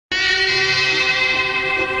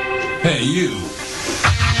Hey, you.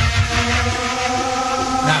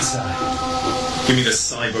 That side. Give me the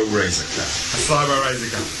Cyber Razor Cut. A Cyber Razor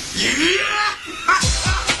Cut. Yeah!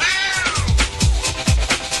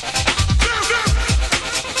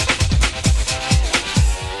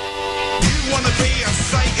 You wanna be a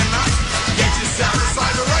Satanite? Get yourself a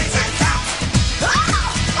Cyber Razor Cut.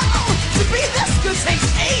 Oh, to be this good takes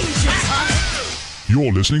ages, huh?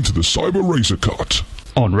 You're listening to the Cyber Razor Cut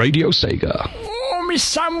on Radio Sega. Oh, me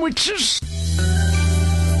sandwiches.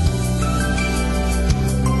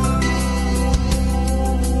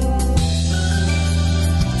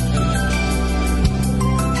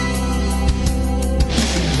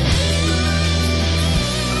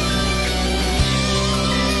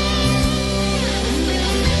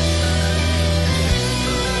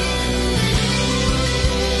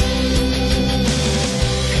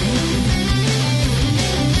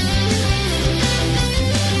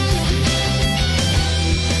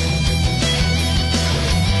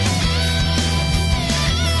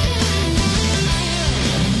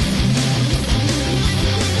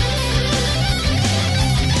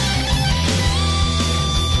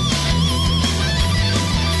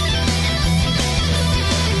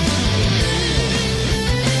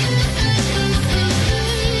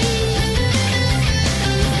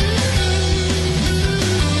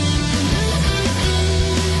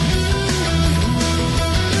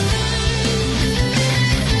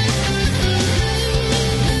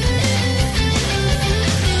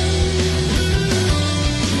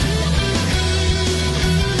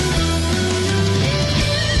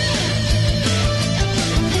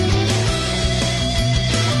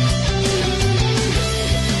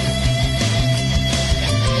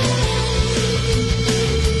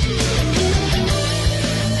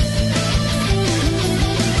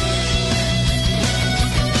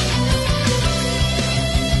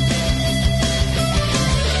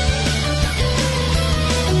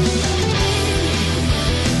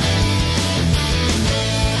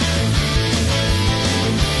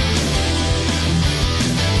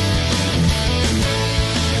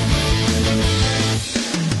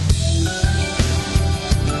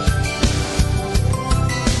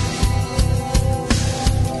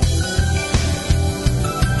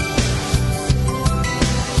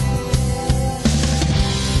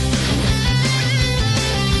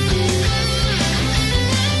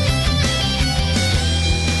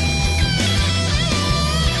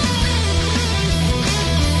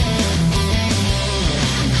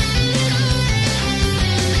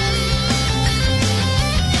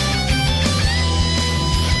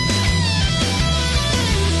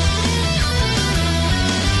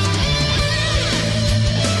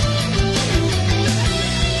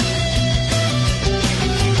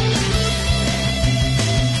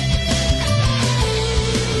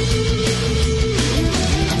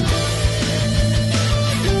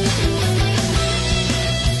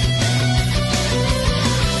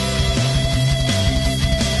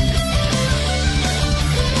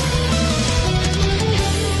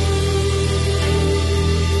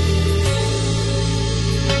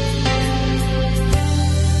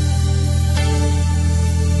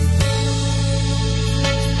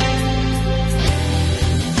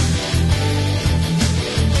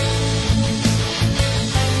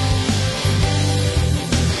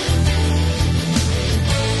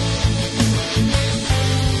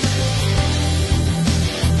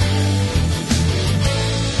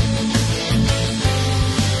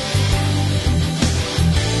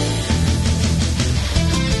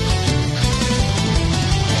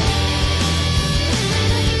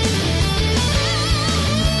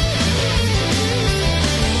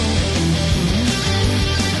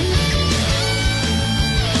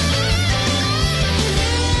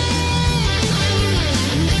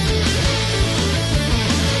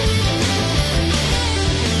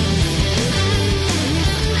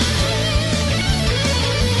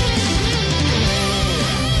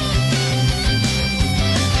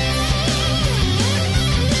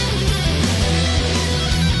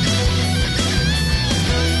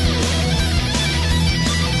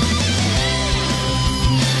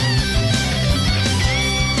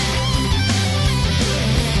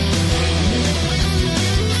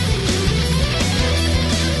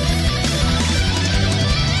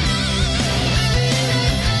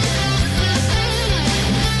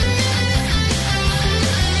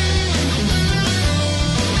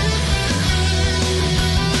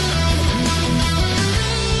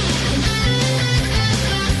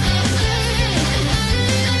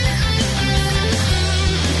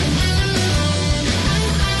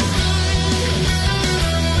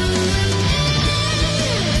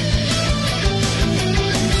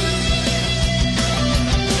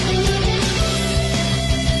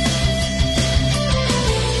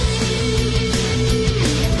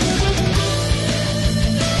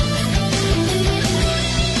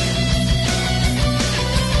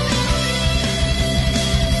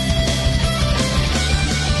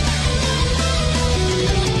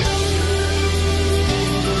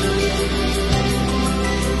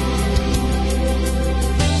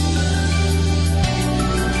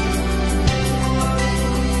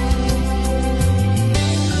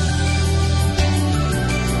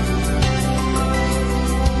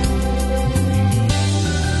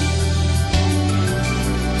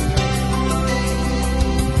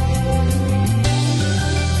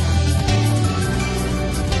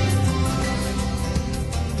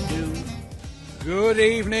 Good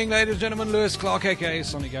evening, ladies and gentlemen. Lewis Clark, aka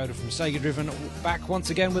Sonic Yoda from Sega Driven, back once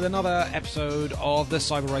again with another episode of the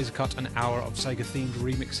Cyber Razor Cut, an hour of Sega-themed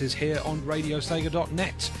remixes here on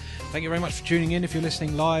RadioSega.net. Thank you very much for tuning in if you're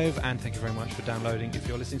listening live, and thank you very much for downloading if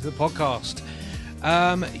you're listening to the podcast.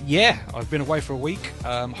 I've been away for a week.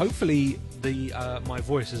 Hopefully my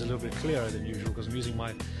voice is a little bit clearer than usual because I'm using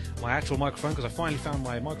my actual microphone, because I finally found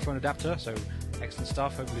my microphone adapter, so excellent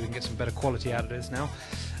stuff. Hopefully we can get some better quality out of this now.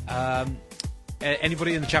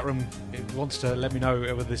 Anybody in the chat room who wants to let me know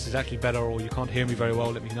whether this is actually better or you can't hear me very well,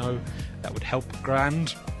 let me know. That would help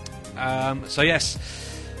grand.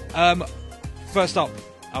 First up,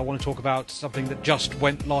 I want to talk about something that just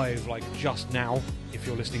went live, like just now, if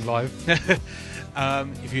you're listening live.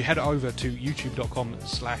 If you head over to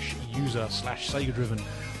youtube.com/user/SegaDriven,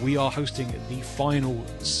 we are hosting the final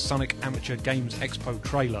Sonic Amateur Games Expo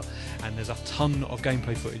trailer, and there's a ton of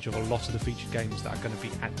gameplay footage of a lot of the featured games that are going to be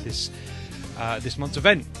at this month's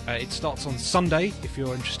event. It starts on Sunday. If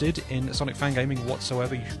you're interested in Sonic fan gaming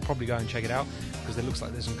whatsoever, you should probably go and check it out, because it looks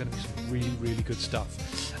like there's going to be some really, really good stuff.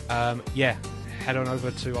 Head on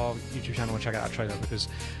over to our YouTube channel and check out our trailer, because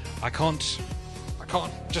I can't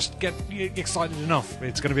just get excited enough.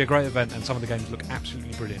 It's going to be a great event, and some of the games look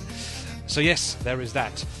absolutely brilliant. So yes, there is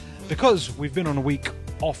that. Because we've been on a week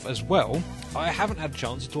off as well, I haven't had a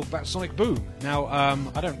chance to talk about Sonic Boom. Now,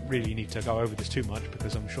 I don't really need to go over this too much,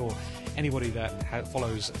 because I'm sure anybody that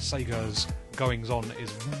follows Sega's goings-on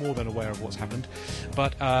is more than aware of what's happened.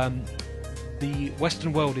 But the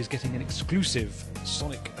Western world is getting an exclusive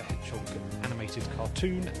Sonic the Hedgehog animated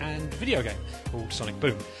cartoon and video game called Sonic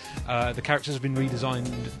Boom. The characters have been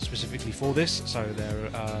redesigned specifically for this, so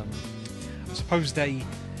they're, I suppose they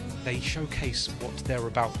showcase what they're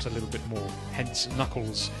about a little bit more. Hence,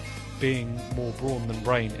 Knuckles, being more brawn than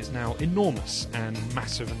brain, is now enormous and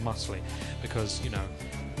massive and muscly, because, you know,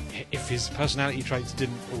 if his personality traits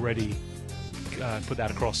didn't already put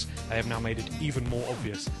that across, they have now made it even more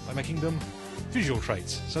obvious by making them visual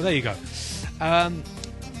traits. So there you go.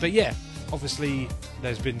 But yeah, obviously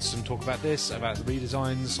there's been some talk about this, about the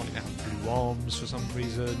redesigns. Sonic now has blue arms for some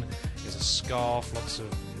reason. There's a scarf, lots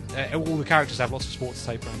of... all the characters have lots of sports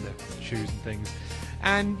tape around their shoes and things.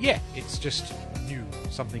 And yeah, it's just new.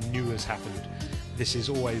 Something new has happened. This is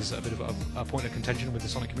always a bit of a point of contention with the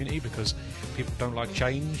Sonic community, because people don't like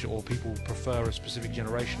change, or people prefer a specific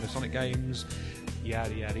generation of Sonic games,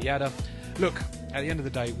 yada yada yada. Look, at the end of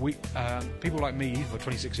the day, we people like me, who are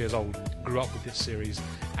 26 years old, grew up with this series,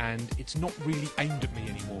 and it's not really aimed at me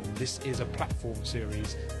anymore. This is a platform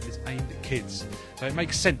series, and it's aimed at kids. So it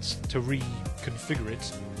makes sense to reconfigure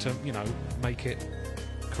it to, you know, make it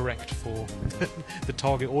correct for the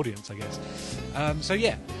target audience, I guess. So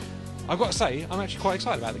yeah, I've got to say, I'm actually quite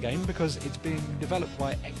excited about the game, because it's being developed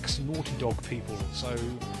by ex-Naughty Dog people. So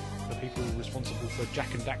the people responsible for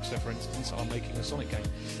Jak and Daxter, for instance, are making a Sonic game,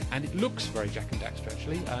 and it looks very Jak and Daxter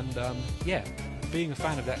actually. And being a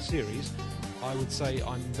fan of that series, I would say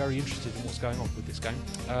I'm very interested in what's going on with this game.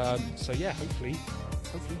 So yeah, hopefully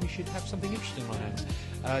we should have something interesting on our hands.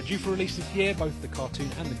 Due for release this year, both the cartoon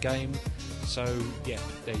and the game. So yeah,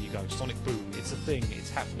 there you go. Sonic Boom. It's a thing. It's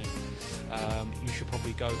happening. You should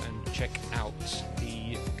probably go and check out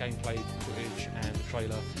the gameplay footage and the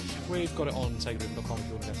trailer. We've got it on SegaDriven.com if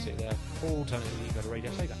you want to go see it there. Or alternatively, you go to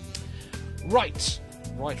Radio Sega. Right.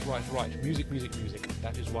 Music.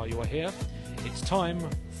 That is why you are here. It's time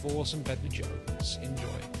for some Bentley Jones.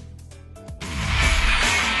 Enjoy.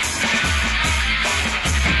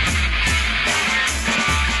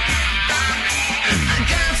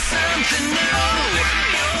 Something new,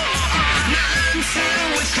 not until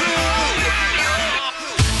we're through.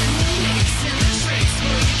 Mixing the traits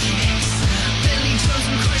for the kicks, Bentley Jones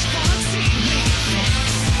and Crush Party remix.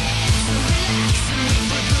 So relax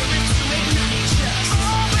and wait for the rhythm to ignite just.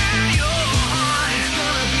 Open your heart, it's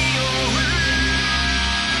gonna be alright.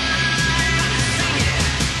 Sing it.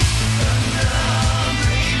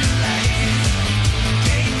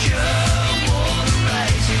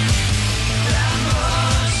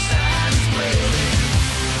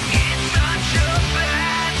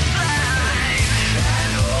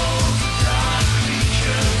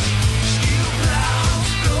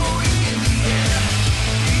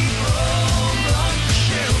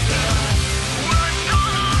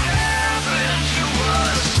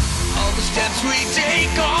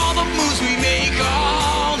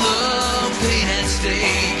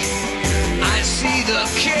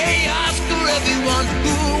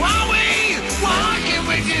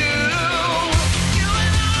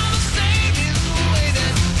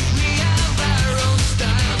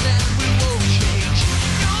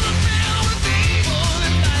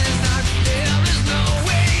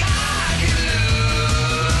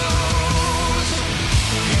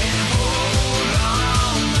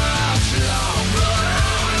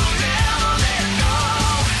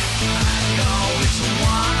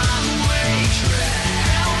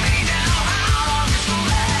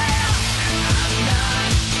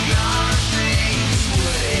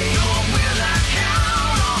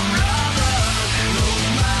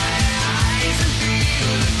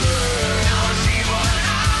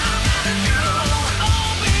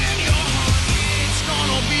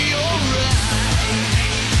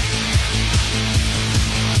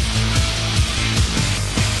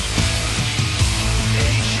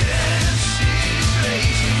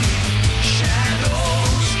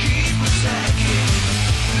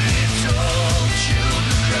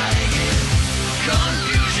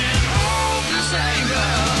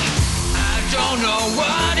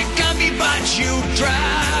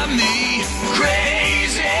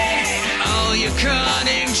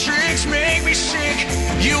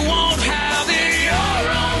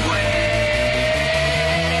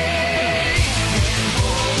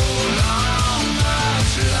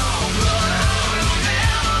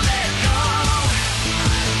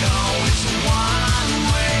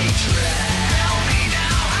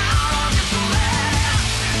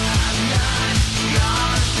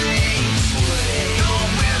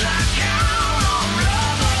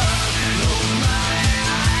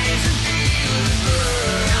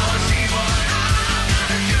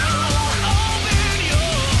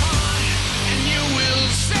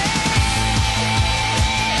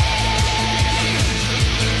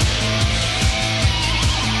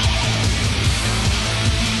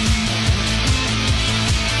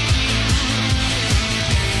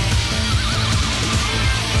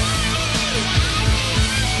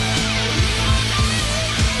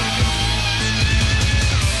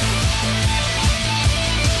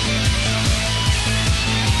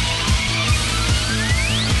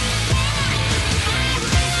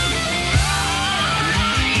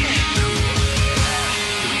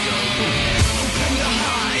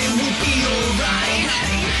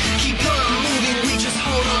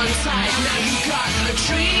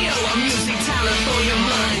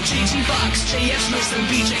 box, JS knows and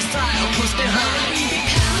BJ style close behind. We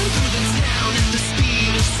pound through the town at the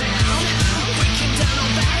speed of sound, breaking down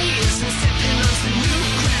all barriers and stepping onto new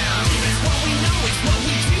ground. It's what we know, it's what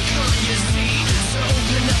we do, can't you see? So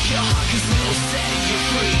open up your heart, 'cause we will set you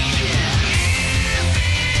free. Yeah. If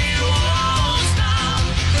it won't stop,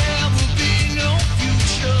 there will be no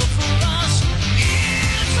future for us.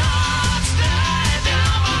 It's our stand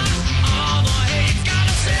now, all the hate's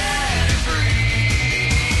gotta set it free.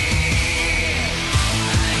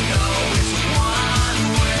 I know it's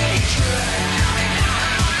one-way traffic,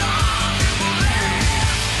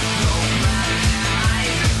 no matter how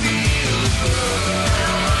you feel good.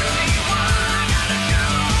 Gotta go,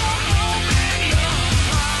 open your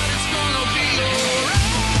heart, it's gonna be alright.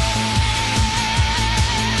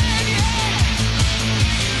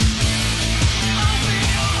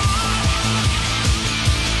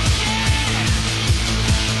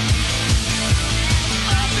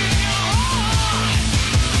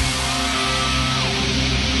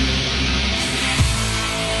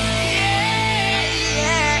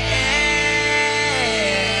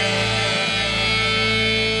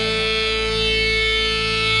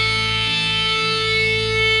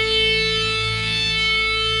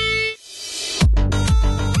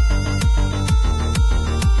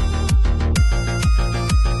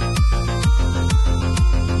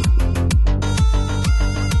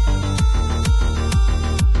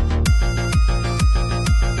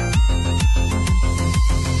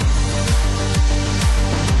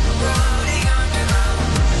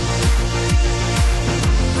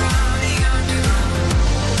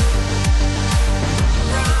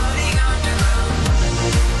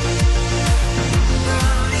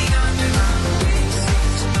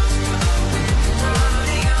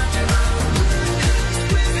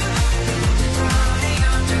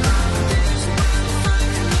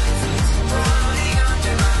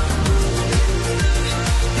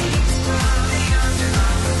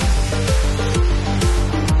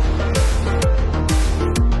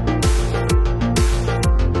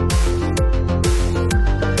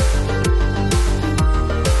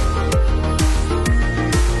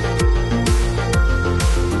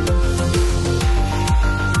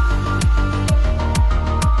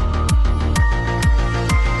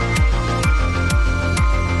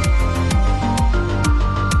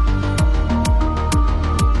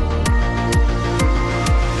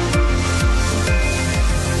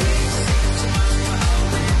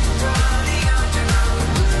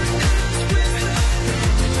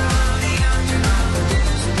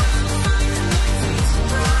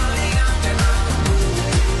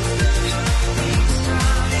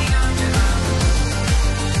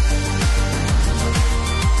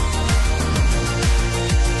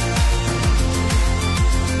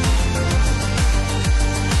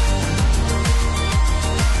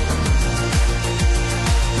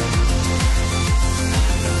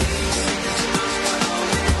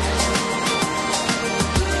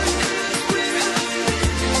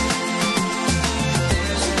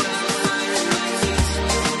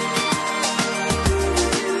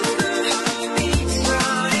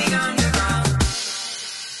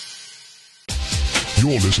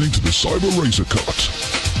 You're listening to the Cyber Razor Cut.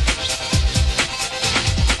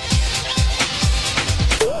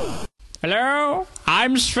 Hello,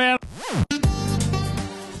 I'm Sven.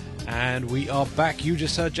 And we are back. You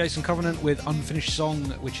just heard Jason Covenant with Unfinished Song,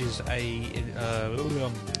 which is it's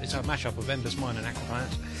a mashup of Endless Mine and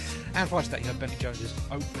Aquaplanet. And prior to that, you had Benny Jones's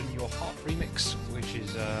Open Your Heart remix, which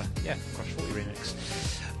is Crush 40 remix.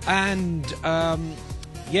 And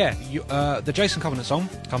the Jason Covenant song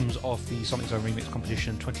comes off the Sonic Zone Remix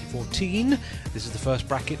Competition 2014. This is the first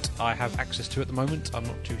bracket I have access to at the moment. I'm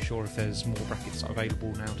not too sure if there's more brackets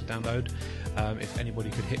available now to download. If anybody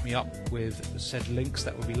could hit me up with said links,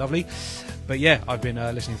 that would be lovely. But yeah, I've been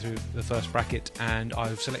listening through the first bracket, and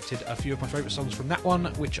I've selected a few of my favourite songs from that one,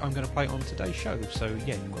 which I'm going to play on today's show. So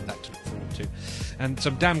yeah, you've got that to look forward to. And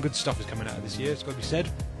some damn good stuff is coming out of this year, it's got to be said.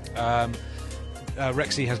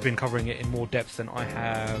 Rexy has been covering it in more depth than I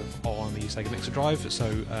have on the Sega Mixer Drive, so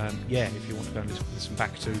if you want to go and listen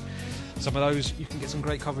back to some of those, you can get some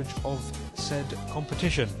great coverage of said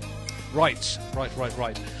competition. Right.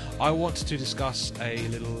 I want to discuss a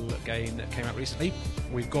little game that came out recently.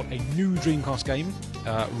 We've got a new Dreamcast game.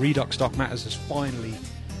 Redux Dark Matters has finally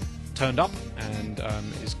turned up and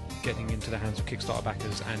is getting into the hands of Kickstarter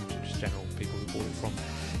backers and just general people who bought it from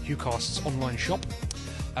Hughcast's online shop.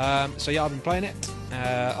 I've been playing it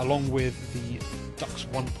along with the Dux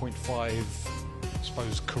 1.5, I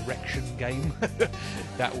suppose, correction game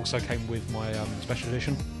that also came with my special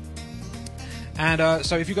edition. And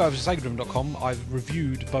so if you go over to SegaDriven.com, I've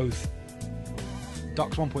reviewed both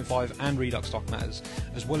Dux 1.5 and Redux Dark Matters,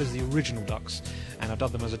 as well as the original Dux, and I've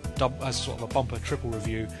done them as sort of a bumper triple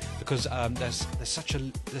review because there's such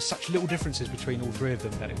little differences between all three of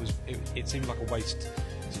them that it seemed like a waste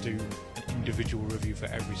to do an individual review for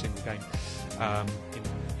every single game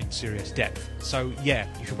in serious depth. So yeah,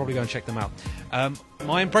 you should probably go and check them out.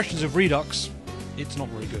 My impressions of Redux, it's not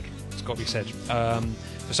very good. It's got to be said.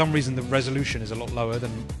 For some reason, the resolution is a lot lower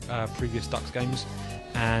than previous Dux games,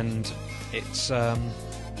 and it's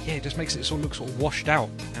it just makes it sort of look sort of washed out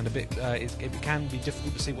and a bit. It can be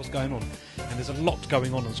difficult to see what's going on, and there's a lot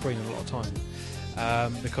going on screen a lot of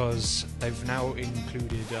time because they've now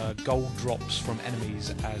included gold drops from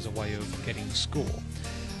enemies as a way of getting score.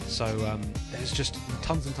 So there's just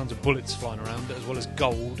tons and tons of bullets flying around, as well as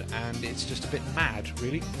gold, and it's just a bit mad,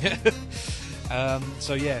 really.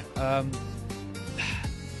 So yeah.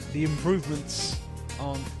 The improvements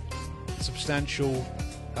aren't substantial.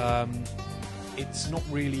 It's not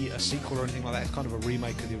really a sequel or anything like that. It's kind of a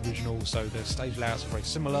remake of the original, so the stage layouts are very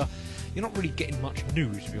similar. You're not really getting much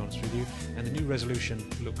new, to be honest with you, and the new resolution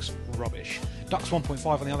looks rubbish. Dux 1.5,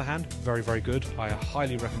 on the other hand, very, very good. I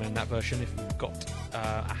highly recommend that version if you've got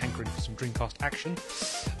a hankering for some Dreamcast action,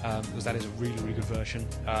 because that is a really, really good version.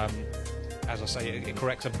 As I say, it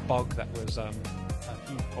corrects a bug that was a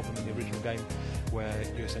huge problem in the original game, where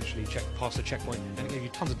you essentially pass the checkpoint and it gave you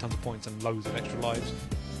tons and tons of points and loads of extra lives,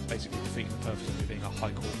 basically defeating the purpose of it being a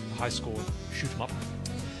high score shoot 'em up.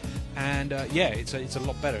 And yeah, it's a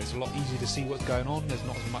lot better. It's a lot easier to see what's going on. There's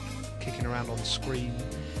not as much kicking around on the screen.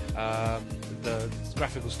 The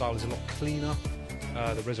graphical style is a lot cleaner.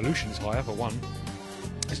 The resolution is higher, for one.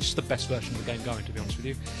 It's just the best version of the game going, to be honest with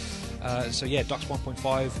you. So yeah, Dux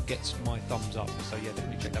 1.5 gets my thumbs up, so yeah,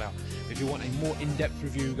 definitely check that out. If you want a more in-depth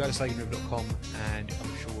review, go to SegaReview.com and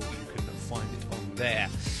I'm sure you can find it on there.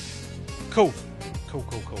 Cool.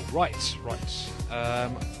 Right.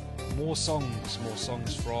 More songs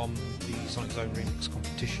from the Sonic Zone Remix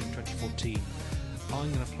Competition 2014.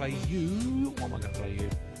 I'm going to play you... What am I going to play you?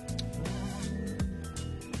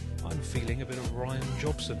 I'm feeling a bit of Ryan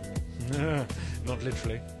Jobson. Not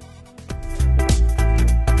literally.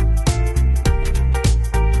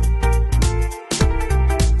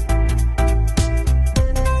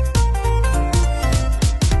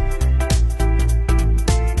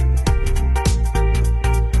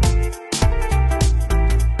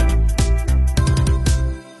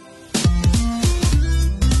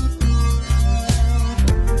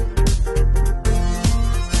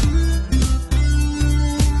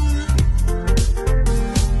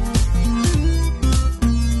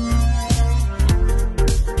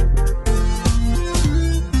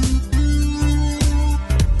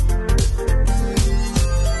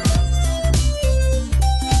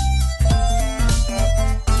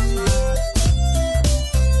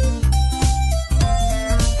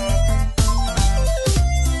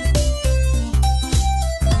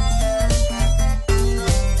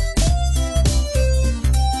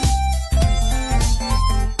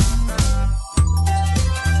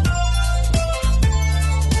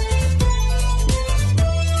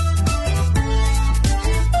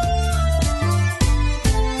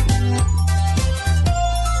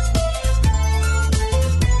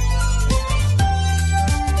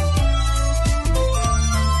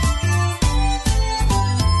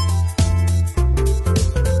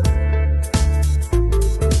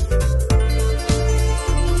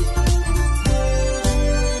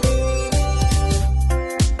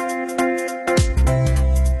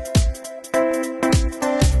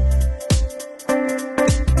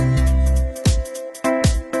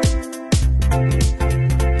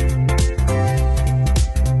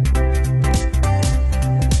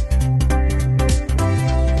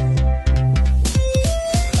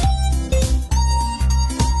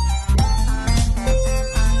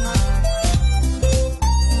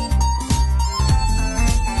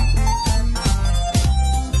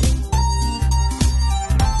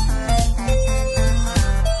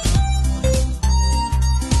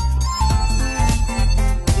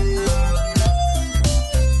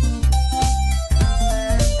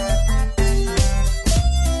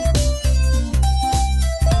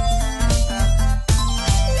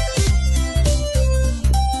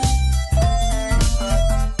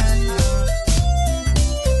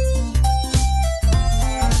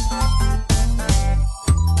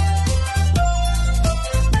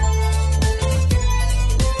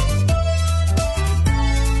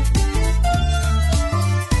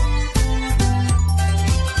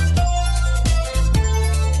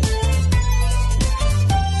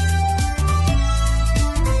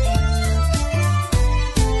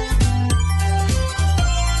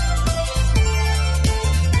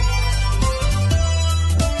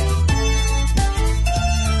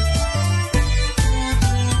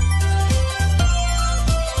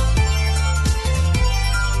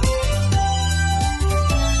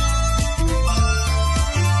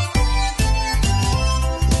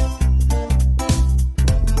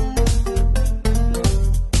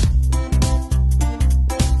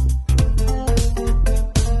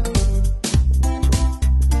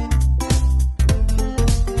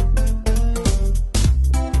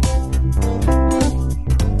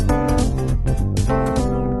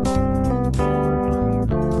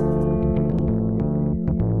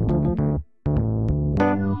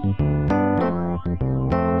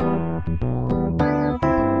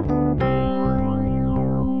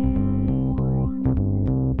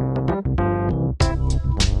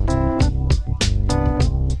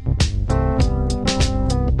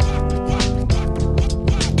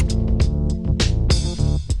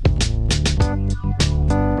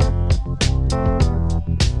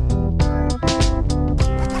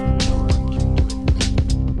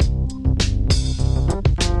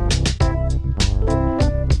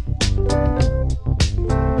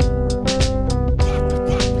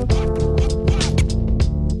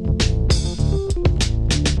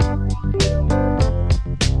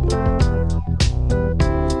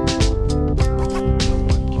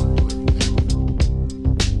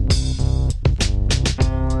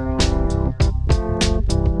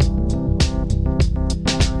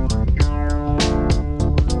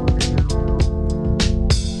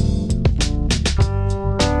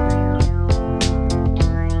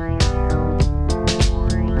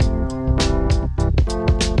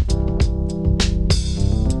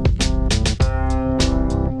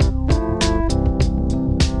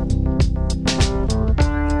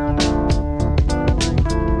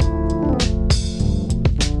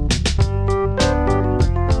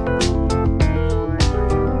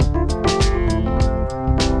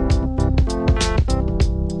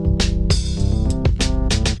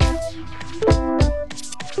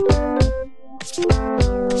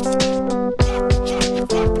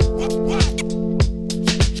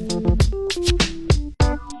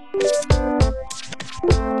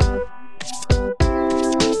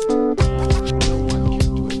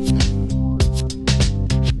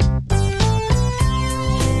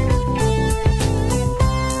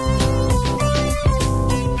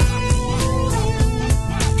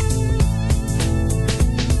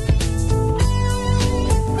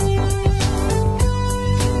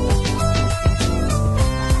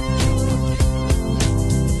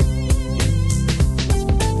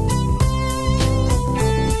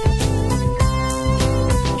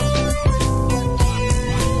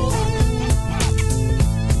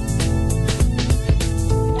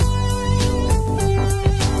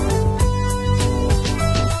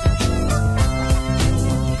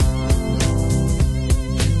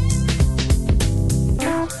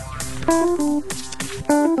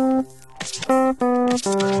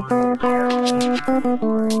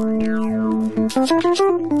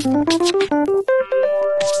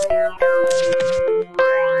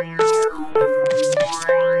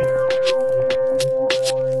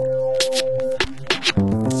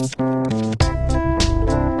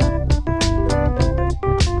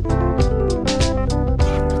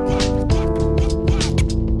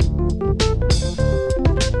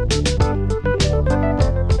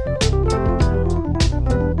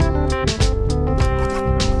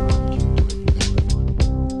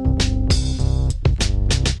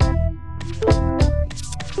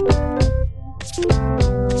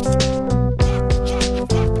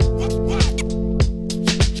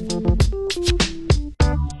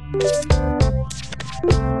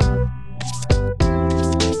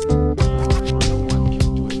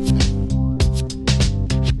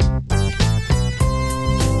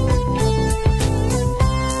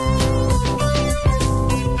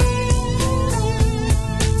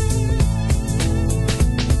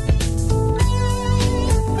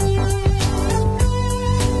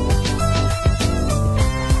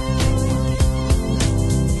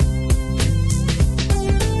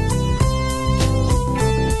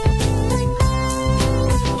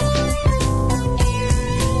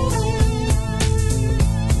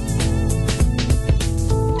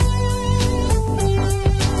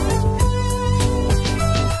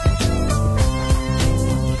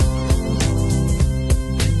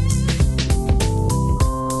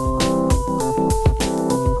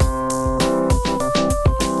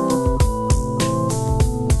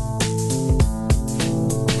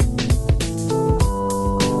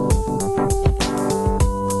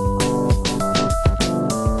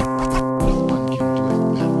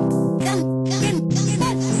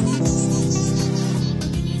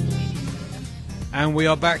 And we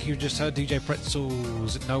are back. You just heard DJ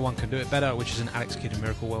Pretzel's No One Can Do It Better, which is an Alex Kidd and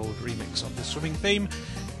Miracle World remix of the swimming theme.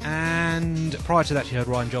 And prior to that, you heard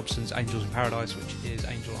Ryan Jobson's Angels in Paradise, which is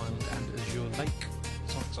Angel Island and Azure Lake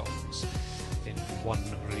Sonic songs in one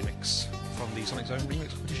remix from the Sonic Zone Remix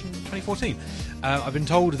Competition 2014. I've been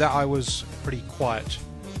told that I was pretty quiet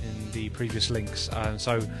in the previous links,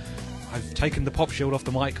 so I've taken the pop shield off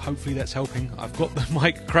the mic. Hopefully that's helping. I've got the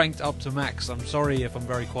mic cranked up to max. I'm sorry if I'm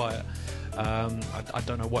very quiet. I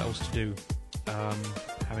don't know what else to do.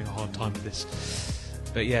 Having a hard time with this.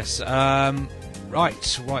 But yes.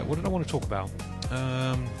 Right. What did I want to talk about?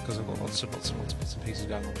 Because I've got lots and bits and pieces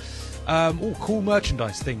going on. All cool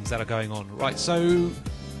merchandise things that are going on. Right. So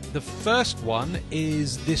the first one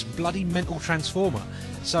is this bloody mental transformer.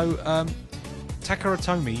 So Takara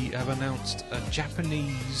Tomy have announced a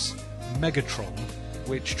Japanese Megatron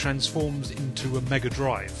which transforms into a Mega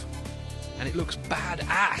Drive, and it looks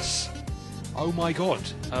badass. Oh my god.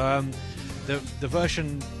 The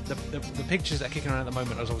version, the pictures that are kicking around at the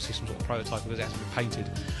moment is obviously some sort of prototype because it hasn't been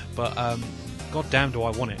painted, but god damn do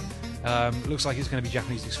I want it. Looks like it's going to be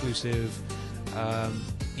Japanese exclusive.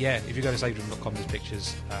 Yeah, if you go to SaveDream.com there's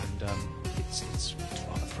pictures, and it's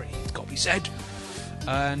rather pretty, it's got to be said.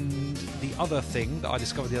 And the other thing that I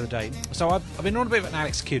discovered the other day, so I've been on a bit of an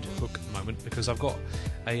Alex Kidd hook at the moment because I've got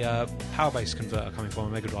a power-based converter coming from a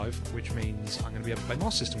Mega Drive, which means I'm going to be able to play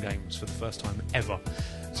Master System games for the first time ever.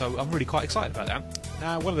 So I'm really quite excited about that.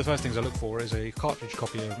 Now, one of the first things I look for is a cartridge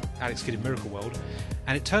copy of Alex Kidd in Miracle World,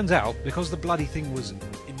 and it turns out, because the bloody thing was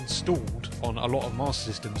installed on a lot of Master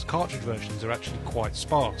Systems, cartridge versions are actually quite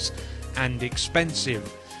sparse and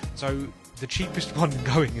expensive. So the cheapest one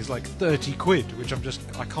going is like 30 quid, which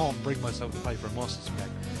I can't bring myself to pay for a Master System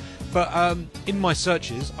game. But in my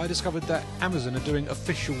searches, I discovered that Amazon are doing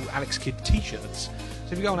official Alex Kidd t-shirts.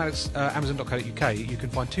 So if you go on Amazon.co.uk, you can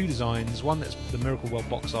find two designs, one that's the Miracle World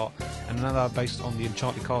box art, and another based on the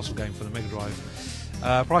Enchanted Castle game for the Mega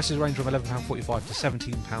Drive. Prices range from £11.45 to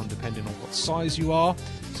 £17 depending on what size you are.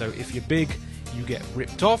 So if you're big, you get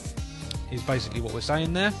ripped off, is basically what we're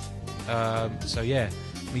saying there. So yeah,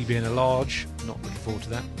 me being a large, not looking forward to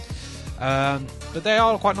that. But they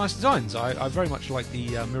are quite nice designs. I very much like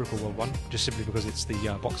the Miracle World one, just simply because it's the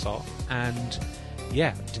box art. And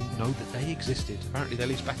yeah, didn't know that they existed. Apparently they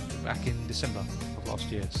released back in December of last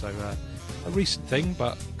year. So a recent thing,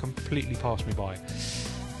 but completely passed me by.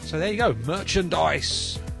 So there you go,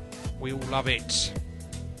 merchandise. We all love it.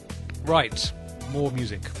 Right, more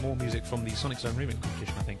music from the Sonic Zone Remix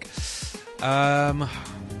competition, I think.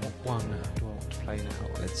 What one do I want to play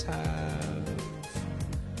now? Let's have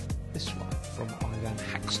this one from Ivan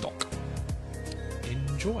Hackstock.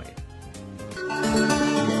 Enjoy.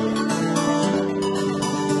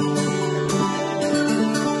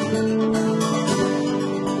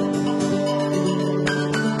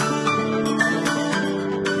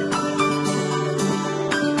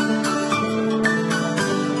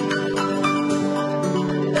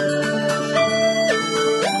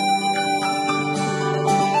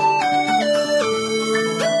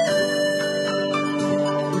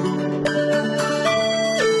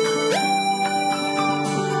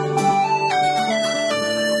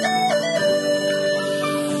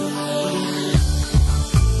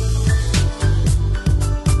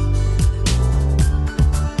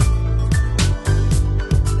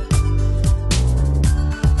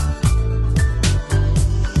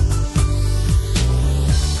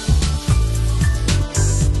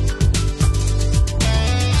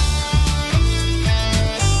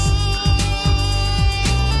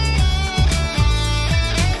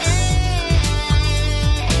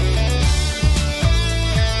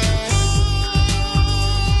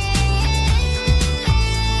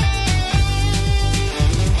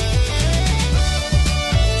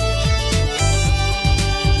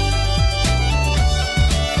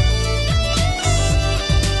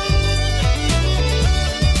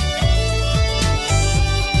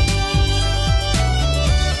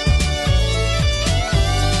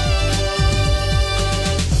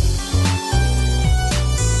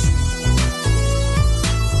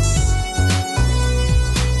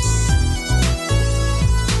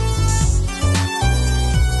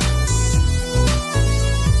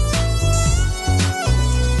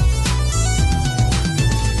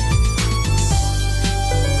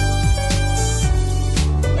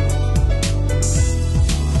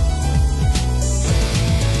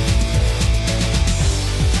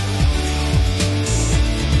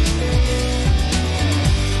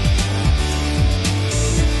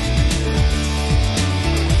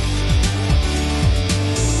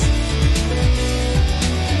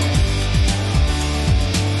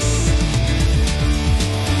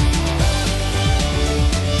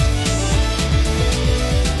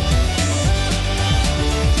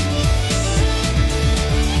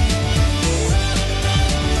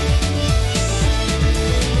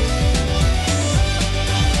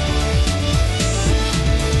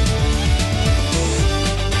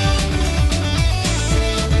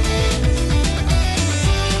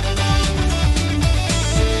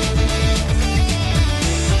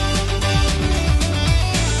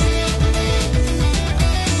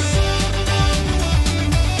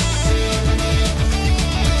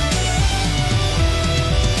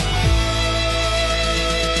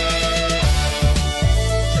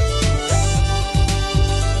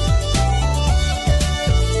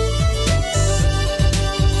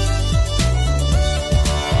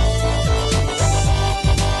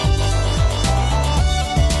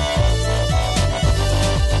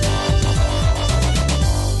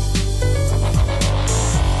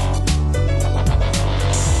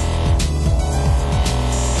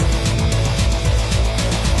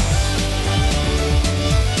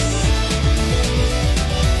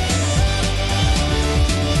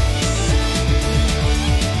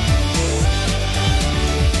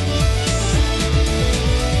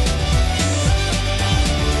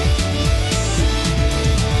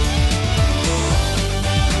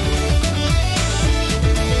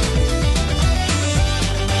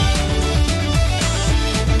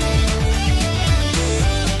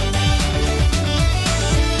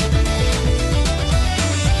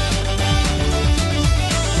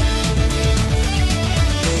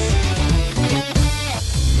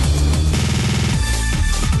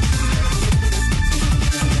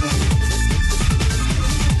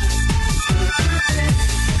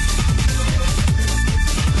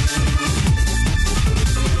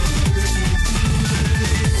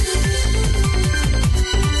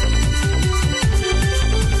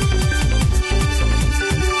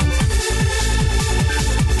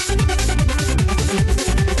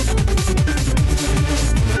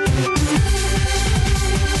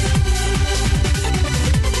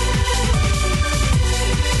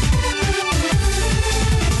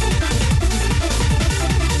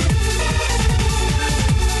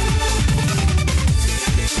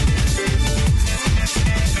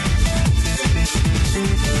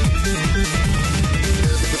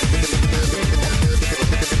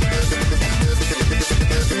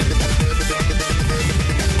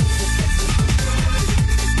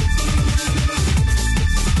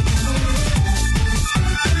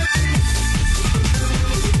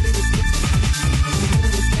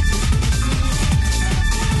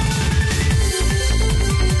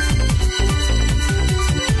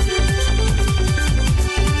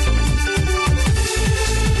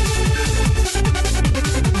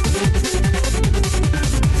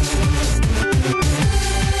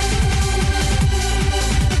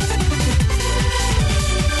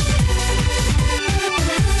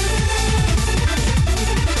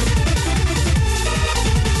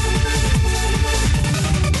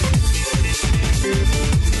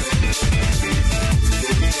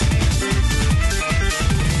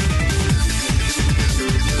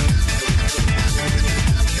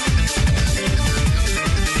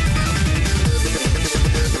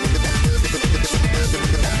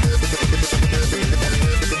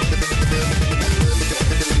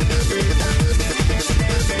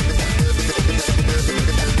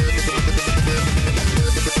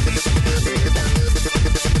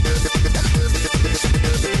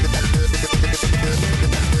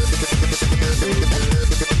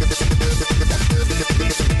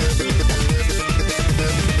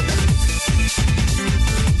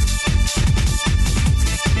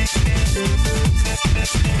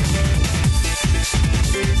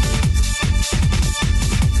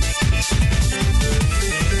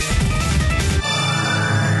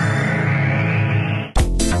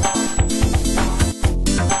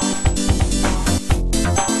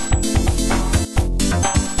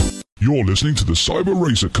 You're listening to the Cyber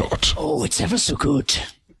Racer Cut. Oh, it's ever so good.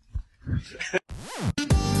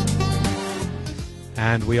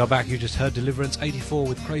 And we are back. You just heard Deliverance 84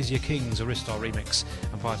 with Crazier Kings, Aristar remix.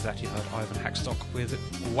 And prior to that, you heard Ivan Hackstock with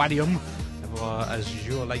Wadium,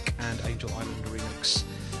 Azure Lake and Angel Island remix.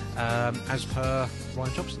 As per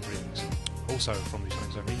Ryan Johnston's remix. Also from the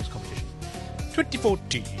Sonic Zone Remix Competition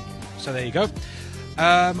 2014. So there you go.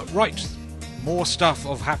 Right. More stuff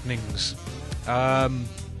of happenings.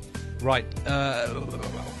 Right.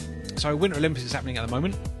 So Winter Olympics is happening at the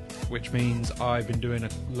moment, which means I've been doing a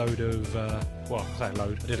load of, well, I say a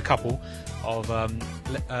load, I did a couple of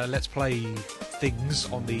Let's Play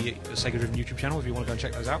things on the Sega Driven YouTube channel if you want to go and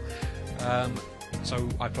check those out. So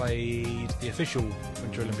I played the official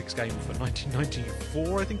Winter Olympics game for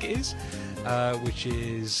 1994, I think it is, which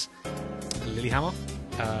is Lilyhammer,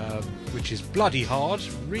 which is bloody hard,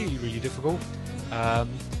 really, really difficult.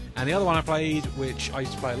 And the other one I played, which I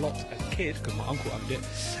used to play a lot as a kid because my uncle owned it,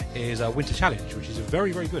 is Winter Challenge, which is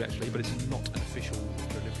very, very good actually, but it's not an official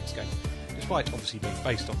Winter Olympics game, despite obviously being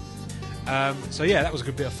based on. So yeah, that was a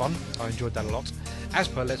good bit of fun. I enjoyed that a lot. As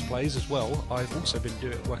per Let's Plays as well, I've also been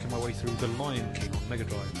working my way through The Lion King on Mega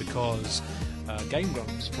Drive because Game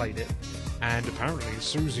Grumps played it, and apparently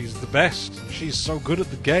Susie's the best. She's so good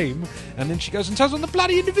at the game, and then she goes and tells on the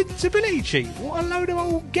bloody invincibility cheat. What a load of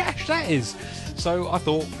old gash that is! So I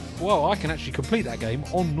thought, well, I can actually complete that game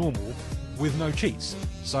on normal with no cheats.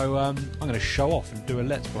 So I'm going to show off and do a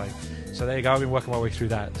Let's Play. So there you go, I've been working my way through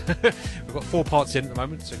that. We've got 4 parts in at the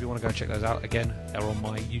moment, so if you want to go and check those out, again, they're on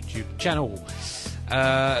my YouTube channel.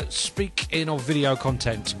 Speaking of video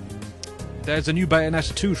content, there's a new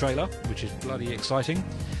Bayonetta 2 trailer, which is bloody exciting.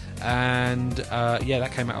 And yeah,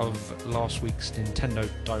 that came out of last week's Nintendo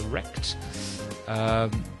Direct.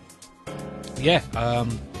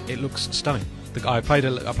 It looks stunning. I played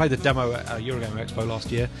the demo at Eurogamer Expo last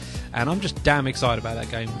year, and I'm just damn excited about that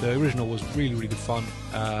game. The original was really, really good fun.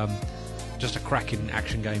 Just a cracking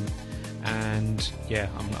action game, and yeah,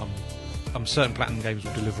 I'm certain Platinum Games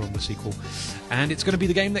will deliver on the sequel, and it's going to be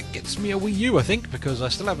the game that gets me a Wii U, I think, because I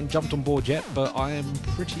still haven't jumped on board yet, but I am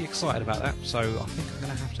pretty excited about that, so I think I'm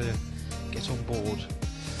going to have to get on board.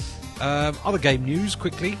 Other game news,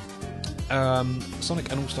 quickly. Sonic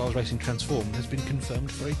and All-Stars Racing Transformed has been confirmed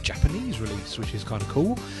for a Japanese release, which is kind of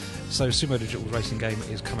cool. So Sumo Digital's racing game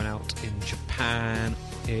is coming out in Japan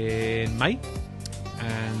in May,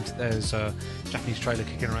 and there's a Japanese trailer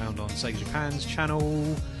kicking around on Sega Japan's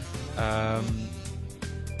channel.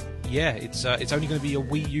 Yeah, it's only going to be a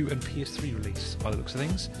Wii U and PS3 release by the looks of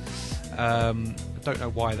things. I don't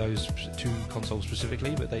know why those 2 consoles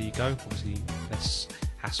specifically, but there you go. Obviously less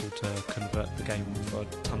hassle to convert the game for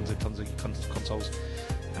tons of consoles,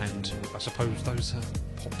 and I suppose those are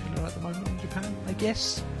popular at the moment in Japan, I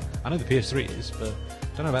guess. I know the PS3 is, but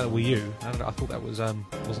I don't know about the Wii U. I thought that was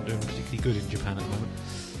wasn't doing particularly good in Japan at the moment.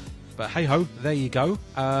 But hey ho, there you go.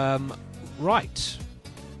 Right,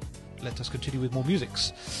 let us continue with more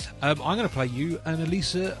musics. I'm going to play you an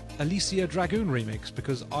Alicia Dragoon remix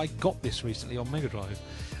because I got this recently on Mega Drive.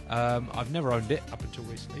 I've never owned it up until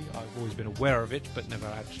recently. I've always been aware of it, but never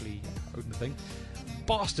actually owned the thing.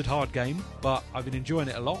 Bastard hard game, but I've been enjoying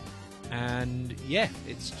it a lot. And yeah,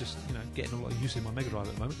 it's just, getting a lot of use in my Mega Drive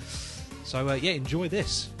at the moment. So yeah, enjoy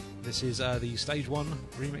this. This is the Stage 1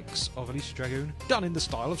 remix of Alicia Dragoon, done in the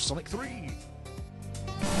style of Sonic 3.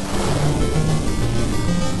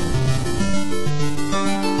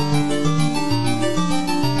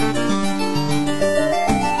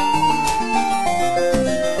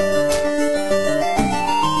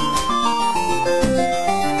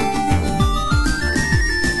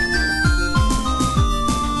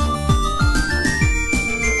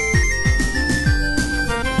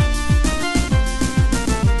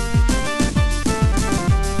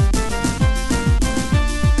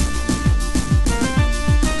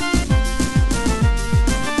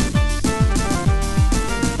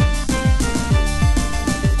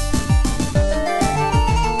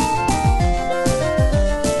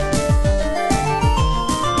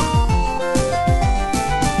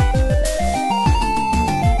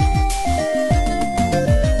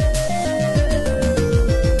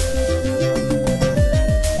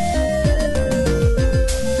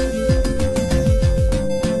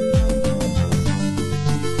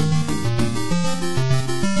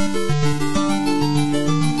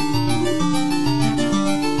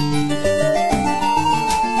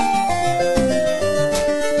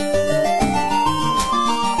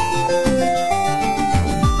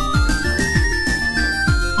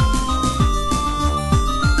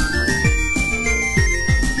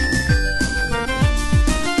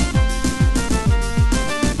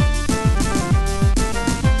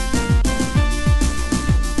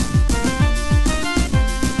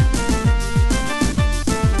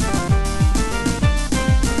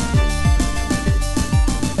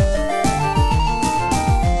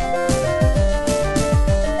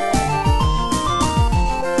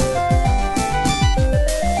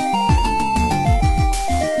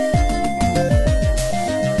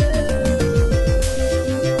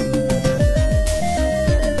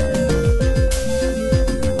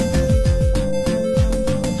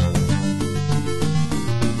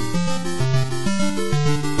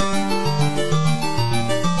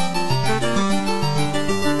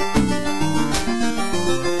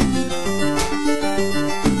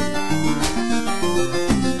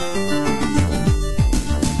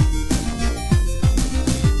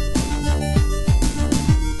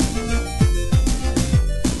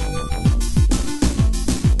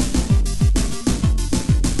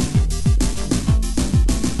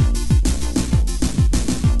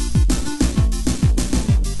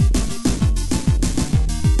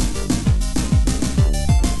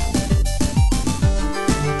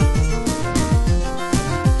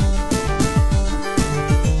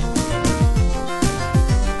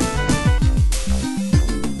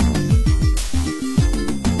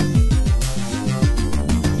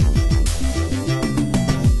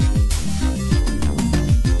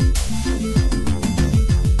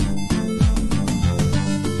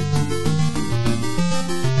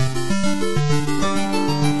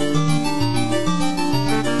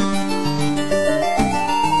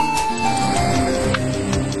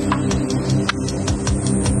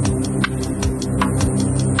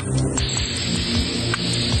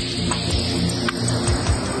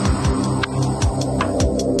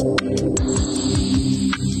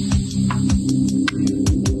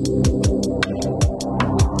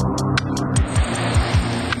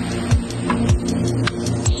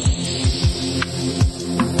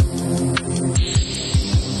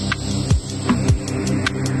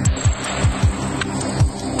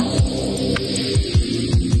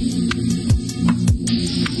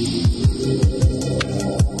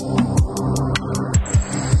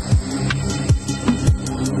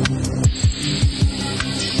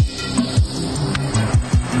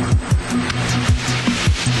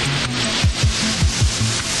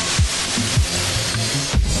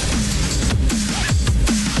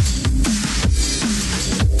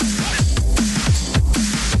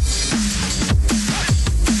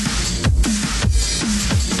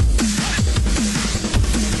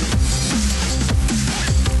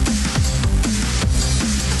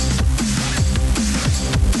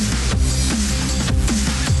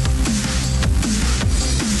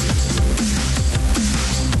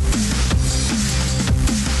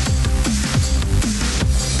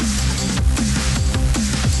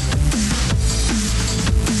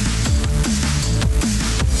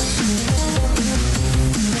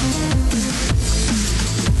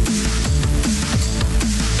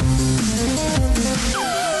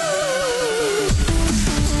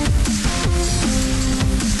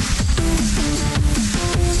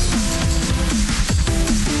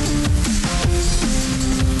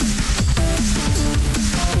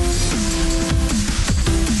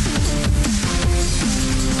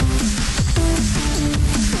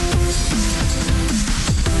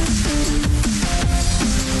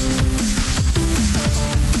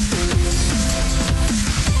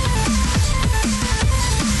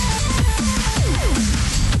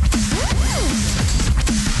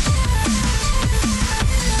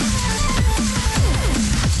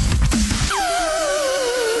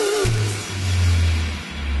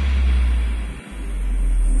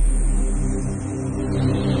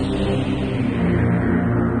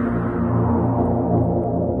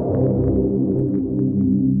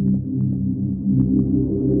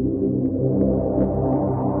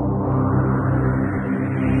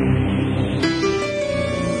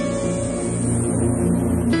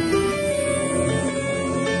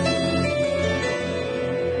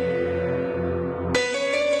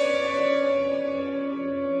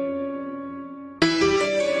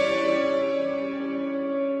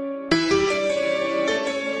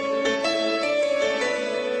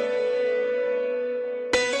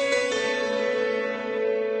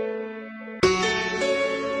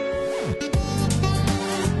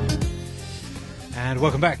 And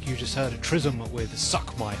welcome back. You just heard Trism with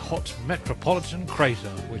Suck My Hot Metropolitan Crater,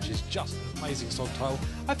 which is just an amazing song title.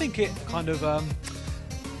 I think it kind of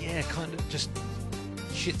just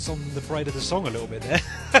shits on the braid of the song a little bit there.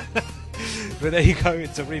 But there you go,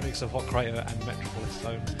 it's a remix of Hot Crater and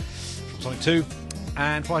Metropolitan from Sonic 2.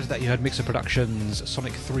 And prior to that you heard Mixer Productions'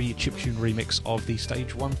 Sonic 3 chiptune remix of the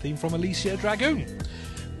Stage 1 theme from Alicia Dragoon.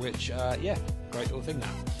 Which, great little thing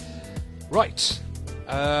now. Right,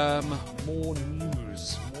 more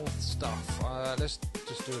news, more stuff. Let's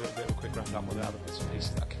just do a little bit of a quick roundup of the other bits and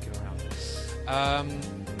pieces that are kicking around.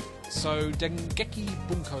 So Dengeki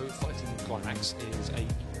Bunko Fighting Climax is a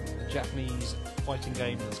Japanese fighting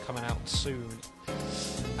game that's coming out soon.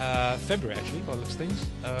 February actually, by the looks of things.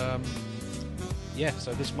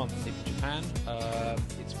 So this month in Japan.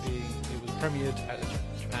 It was premiered at the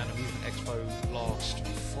Japan Amusement Expo last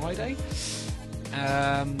Friday.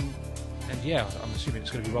 I'm assuming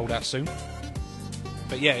it's going to be rolled out soon.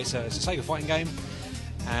 But yeah, it's a Sega fighting game,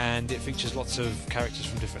 and it features lots of characters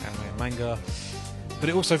from different anime and manga. But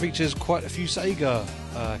it also features quite a few Sega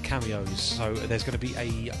cameos. So there's going to be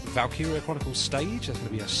a Valkyria Chronicles stage, there's going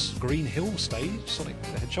to be a Green Hill stage, Sonic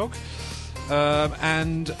the Hedgehog,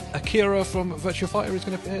 and Akira from Virtua Fighter is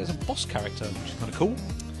going to appear as a boss character, which is kind of cool.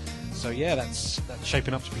 So yeah, that's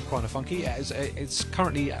shaping up to be kind of funky. It's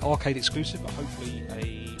currently arcade exclusive, but hopefully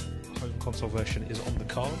a home console version is on the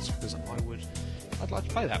cards, because I'd like to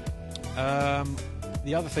play that.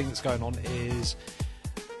 The other thing that's going on is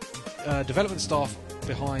development staff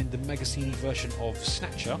behind the Megasini version of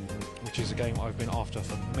Snatcher, which is a game I've been after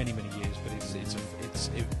for many years, but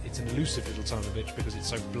it's an elusive little son of a bitch because it's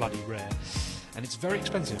so bloody rare, and it's very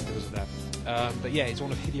expensive because of that. But yeah, it's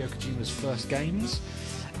one of Hideo Kojima's first games,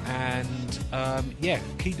 and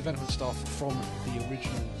key development staff from the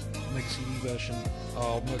original Megasini version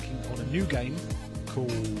are working on a new game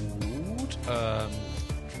called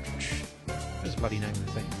what's the bloody name of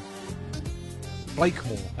the thing?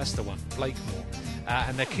 Blakemore, that's the one, Blakemore.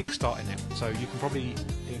 And they're kickstarting it, so you can probably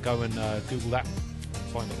go and Google that and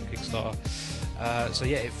find it on Kickstarter.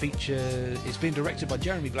 It's being directed by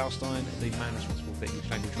Jeremy Blaustein, the man responsible for the English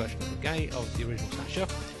language version of the original Snatcher.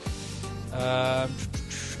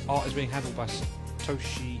 Art is being handled by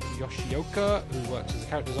Toshi Yoshioka, who works as a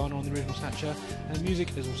character designer on the original Snatcher, and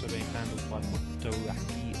music is also being handled by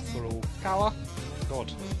Motoaki Furukawa.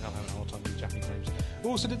 God, I'm having a hard time with Japanese names. Who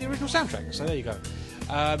also did the original soundtrack, so there you go.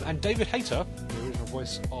 And David Hayter, the original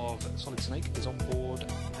voice of Solid Snake, is on board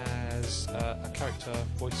as a character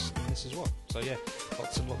voice in this as well. So yeah,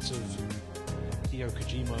 lots and lots of Hideo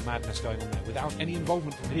Kojima madness going on there, without any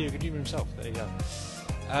involvement from Hideo Kojima himself. There you go.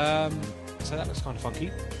 So that looks kind of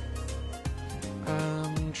funky.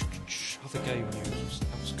 Other game news,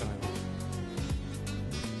 what's going on?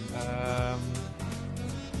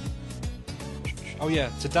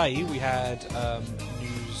 Today we had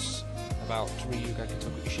news about Ryuga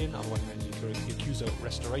Kitoku Ishin, otherwise known as Yakuza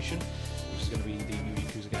Restoration, which is going to be the new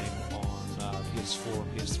Yakuza game on PS4 and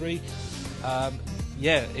PS3.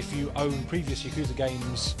 If you own previous Yakuza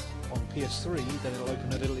games on PS3, then it'll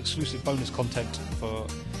open a little exclusive bonus content for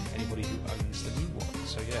anybody who owns the new one.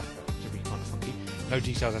 So yeah, it's really kind of funky. No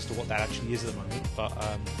details as to what that actually is at the moment, but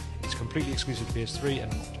it's completely exclusive to PS3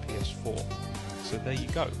 and not to PS4. So there you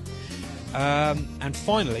go. And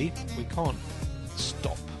finally, we can't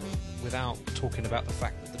stop without talking about the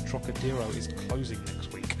fact that the Trocadero is closing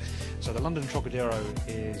next week. So the London Trocadero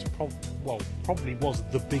is probably was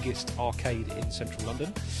the biggest arcade in central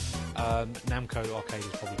London. Namco Arcade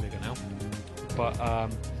is probably bigger now, but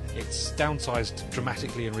it's downsized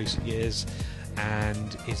dramatically in recent years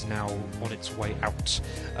and is now on its way out.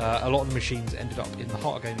 A lot of the machines ended up in the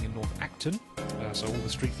Heart of Gaming in North Acton, so all the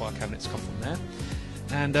Street Fighter cabinets come from there.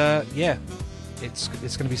 And it's going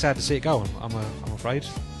to be sad to see it go. I'm afraid.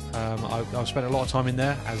 I've spent a lot of time in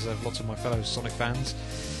there, as have lots of my fellow Sonic fans,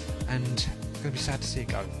 and it's going to be sad to see it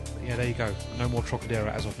go. But yeah, there you go. No more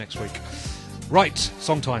Trocadero as of next week. Right,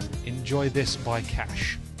 song time. Enjoy This by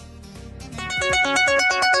Cash.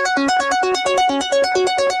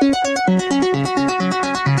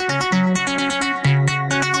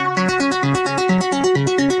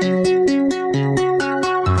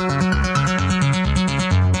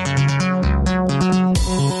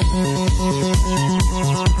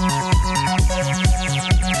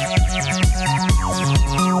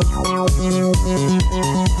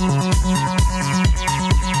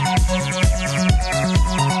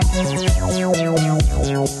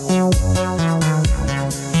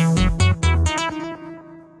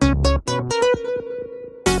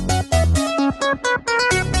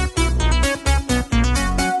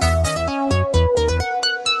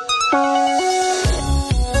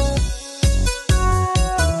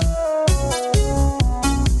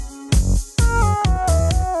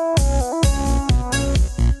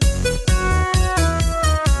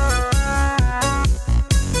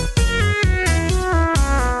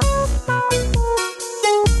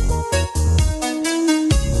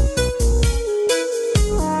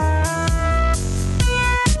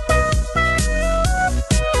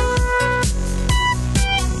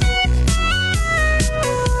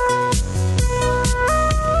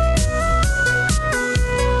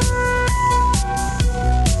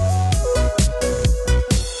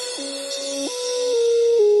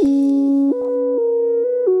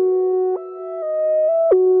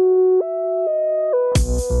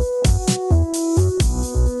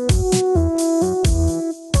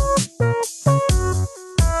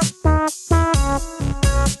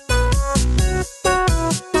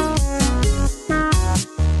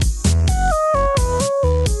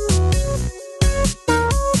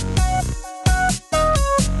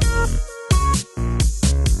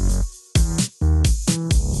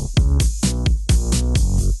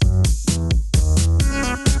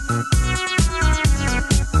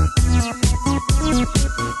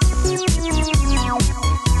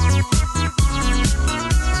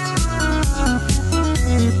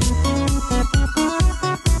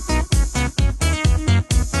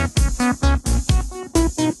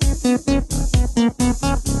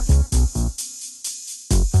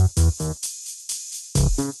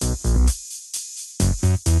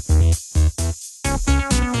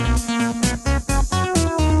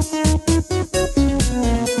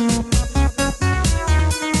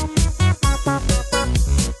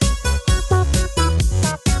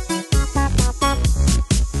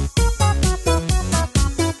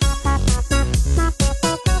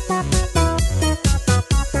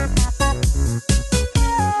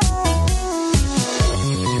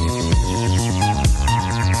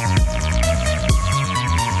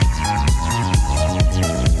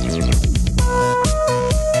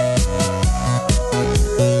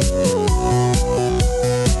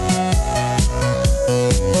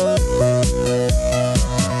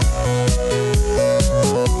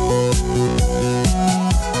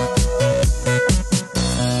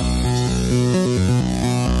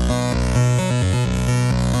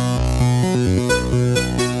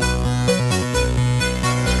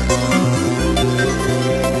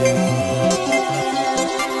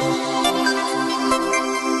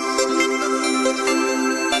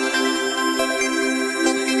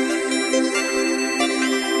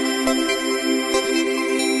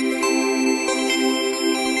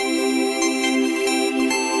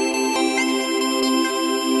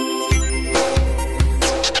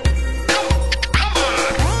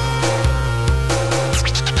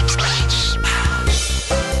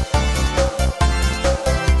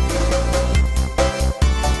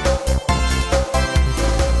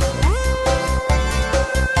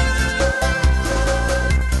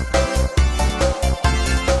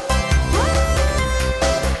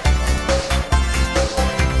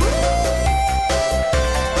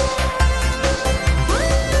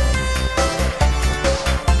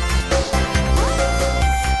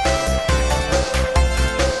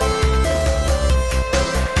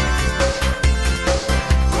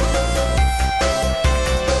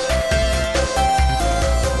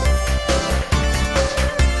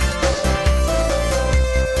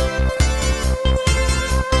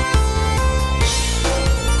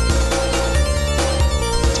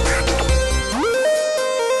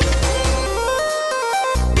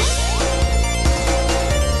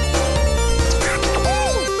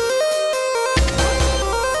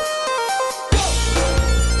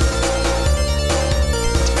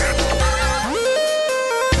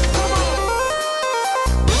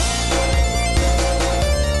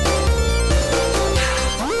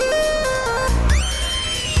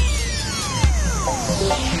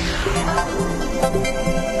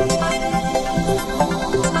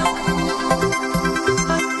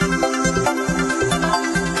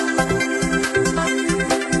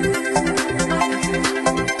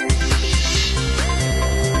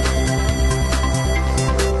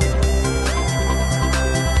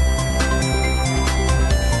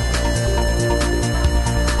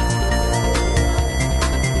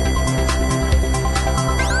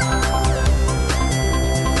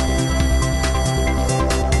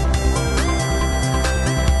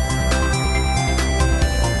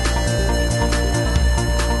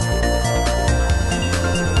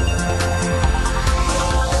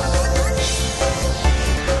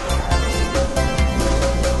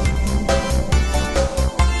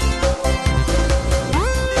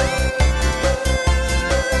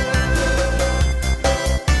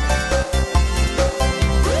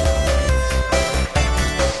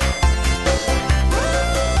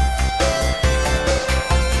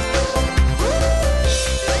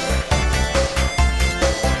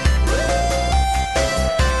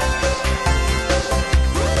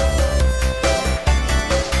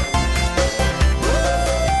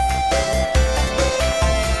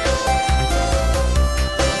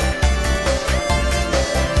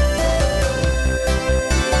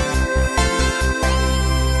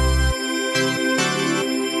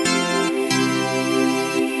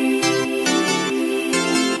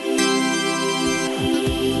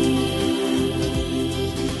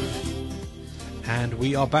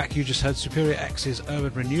 We are back. You just heard Superior X's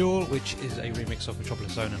Urban Renewal, which is a remix of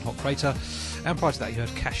Metropolis Zone and Hot Crater. And prior to that, you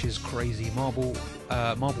heard Cash's Crazy Marble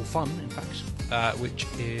Fun, in fact, which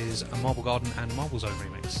is a Marble Garden and Marble Zone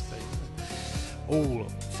remix. All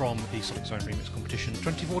from the Sonic Zone Remix Competition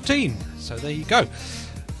 2014. So there you go.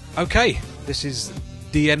 Okay, this is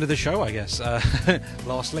the end of the show, I guess.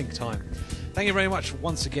 Last link time. Thank you very much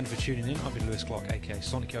once again for tuning in. I've been Lewis Clark, aka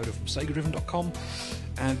Sonic Yoda from SegaDriven.com,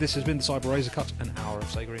 and this has been the Cyber Razor Cut, an hour of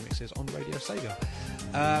Sega remixes on Radio Sega.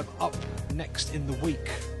 Up next in the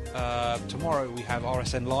week, Tomorrow we have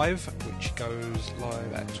RSN Live, which goes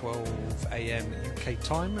live at 12 AM UK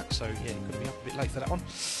time, so yeah, you're going to be up a bit late for that one.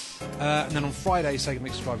 And then on Friday, Sega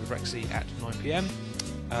Mix Drive with Rexy at 9 PM.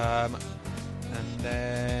 And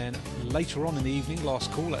then later on in the evening,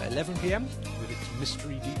 Last Call at 11 PM with its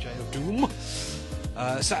Mystery DJ of Doom.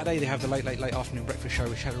 Saturday they have the late afternoon breakfast show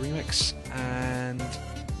with Shadow Remix, and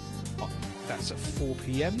that's at 4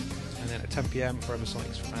 PM. And then at 10 PM for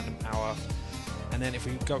Sonic's Random Hour. And then if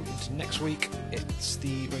we go into next week, it's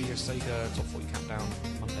the Radio Sega Top 40 Countdown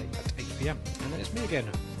Monday at 8 PM. And then it's me again,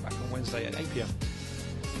 back on Wednesday at 8 PM.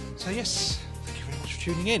 So yes, thank you very much for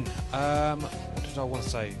tuning in. What did I want to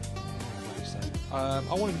say? I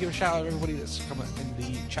wanted to give a shout out to everybody that's come in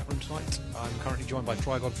the chat room tonight. I'm currently joined by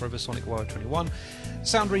Trigon, Forever Sonic, Wire21,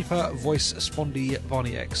 Sound Reaper, Voice, Spondy,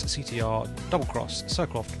 Varney X, CTR, Double Cross,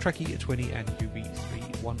 Circloft, Trekkie, 20, and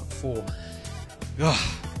UB314.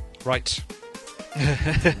 Right.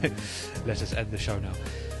 Let us end the show now.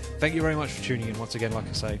 Thank you very much for tuning in once again. Like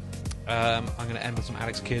I say, I'm going to end with some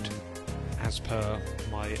Alex Kidd, as per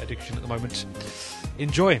my addiction at the moment.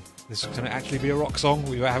 Enjoy. This is going to actually be a rock song.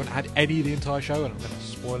 We haven't had any the entire show, and I'm going to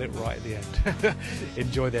spoil it right at the end.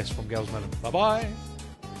 Enjoy this from Girls Melon. Bye bye.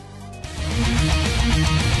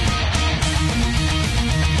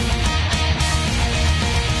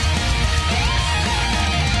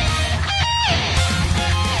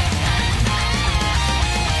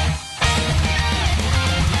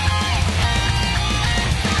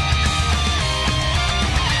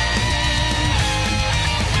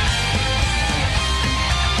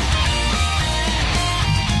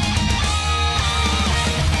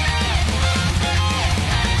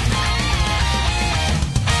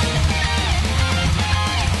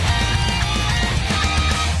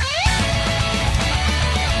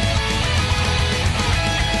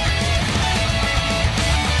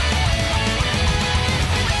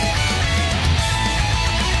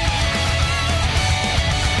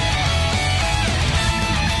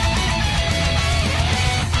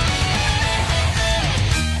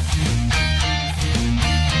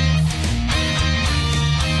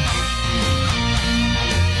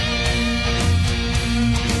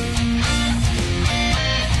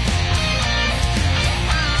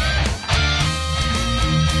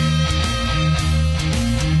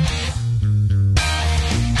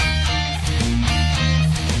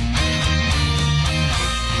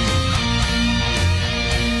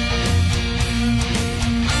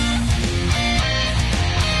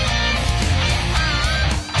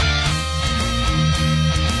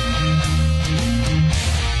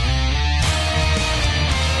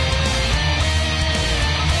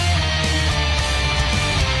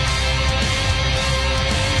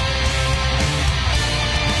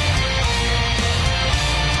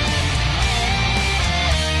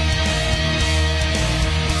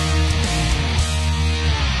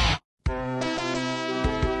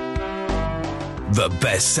 The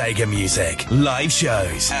best Sega music, live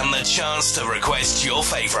shows, and the chance to request your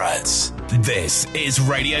favorites. This is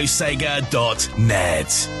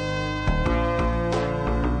RadioSega.net.